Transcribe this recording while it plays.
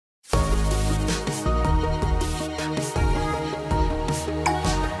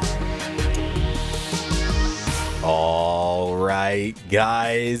right,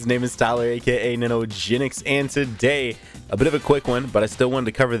 guys, name is Tyler, aka Nanogenix, and today a bit of a quick one, but I still wanted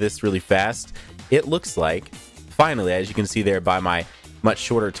to cover this really fast. It looks like finally, as you can see there by my much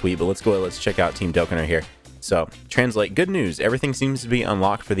shorter tweet, but let's check out Team Dokkan here. So translate: good news, everything seems to be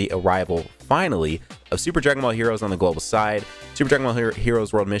unlocked for the arrival finally of Super Dragon Ball Heroes on the global side. Super Dragon Ball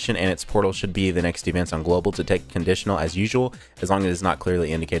Heroes World Mission and its portal should be the next events on global to take conditional as usual, as long as it is not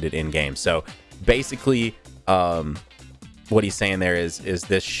clearly indicated in game. So basically, what he's saying there is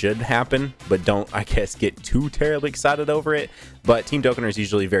this should happen, but don't, I guess, get too terribly excited over it. But Team Dokkan is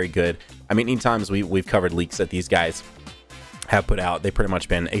usually very good. I mean, anytime we've covered leaks that these guys have put out, they've pretty much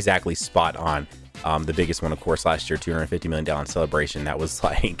been exactly spot on. The biggest one, of course, last year, $250 million celebration. That was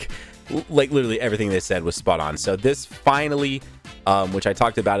like literally everything they said was spot on. So this finally, which I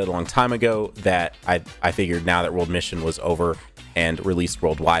talked about it a long time ago, that I figured now that World Mission was over and released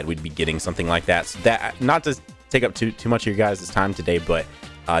worldwide, we'd be getting something like that. So that, not to take up too much of your guys' time today, but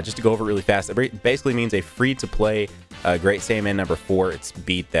just to go over it really fast, it basically means a free-to-play Great Saiyaman number 4. It's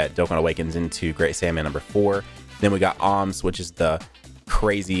beat that Dokkan awakens into Great Saiyaman number 4. Then we got OMS, which is the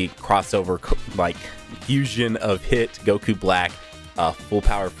crazy crossover like fusion of Hit, Goku Black, Full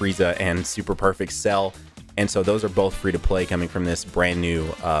Power Frieza, and Super Perfect Cell. And so those are both free to play, coming from this brand new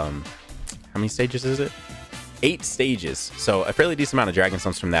how many stages is it? 8 stages. So a fairly decent amount of Dragon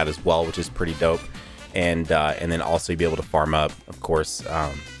Stones from that as well, which is pretty dope. And then also you'll be able to farm up, of course,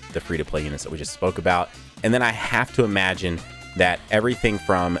 the free to play units that we just spoke about. And then I have to imagine that everything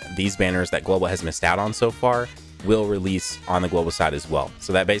from these banners that Global has missed out on so far will release on the global side as well.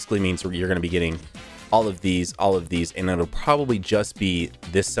 So that basically means you're going to be getting all of these, and it'll probably just be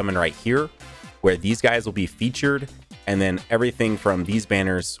this summon right here, where these guys will be featured, and then everything from these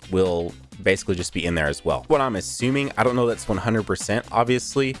banners will basically just be in there as well. What I'm assuming, I don't know that's 100%,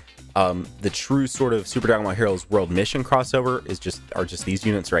 obviously. The true sort of Super Dragon Ball Heroes World Mission crossover are just these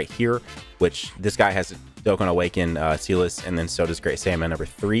units right here, which this guy has Dokkan Awaken, Sealess, and then so does Great Saiyaman number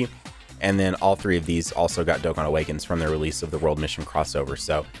 3. And then all 3 of these also got Dokkan Awakens from their release of the World Mission crossover.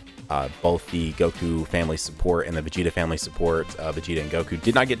 So both the Goku family support and the Vegeta family support, Vegeta and Goku,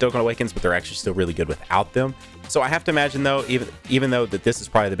 did not get Dokkan Awakens, but they're actually still really good without them. So I have to imagine, though, even though that this is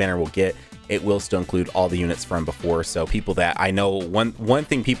probably the banner we'll get, it will still include all the units from before. So people that I know, one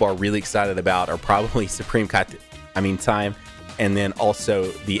thing people are really excited about are probably Supreme Time, and then also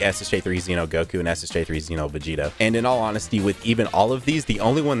the SSJ3 Xeno Goku and SSJ3 Xeno Vegeta. And in all honesty, with even all of these, the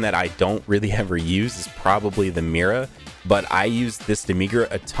only one that I don't really ever use is probably the Mira, but I use this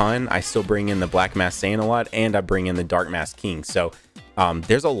Demigra a ton. I still bring in the Black Mask Saiyan a lot, and I bring in the Dark Mask King. So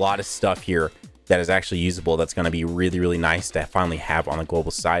there's a lot of stuff here that is actually usable that's going to be really, really nice to finally have on the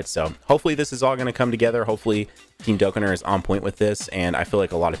global side. So hopefully this is all going to come together. Hopefully Team Dokkan is on point with this, and I feel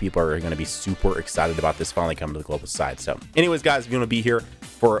like a lot of people are going to be super excited about this finally coming to the global side. So anyways, guys, if you want to be here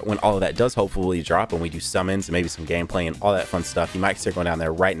for when all of that does hopefully drop, and we do summons and maybe some gameplay and all that fun stuff, you might consider going down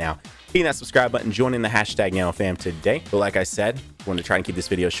there right now, hitting that subscribe button, joining the hashtag NanoFam today. But like I said, I want to try and keep this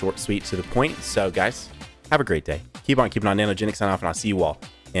video short, sweet, to the point. So guys, have a great day. Keep on keeping on. Nanogenix signing off, and I'll see you all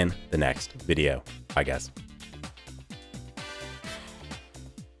in the next video. Bye, guys.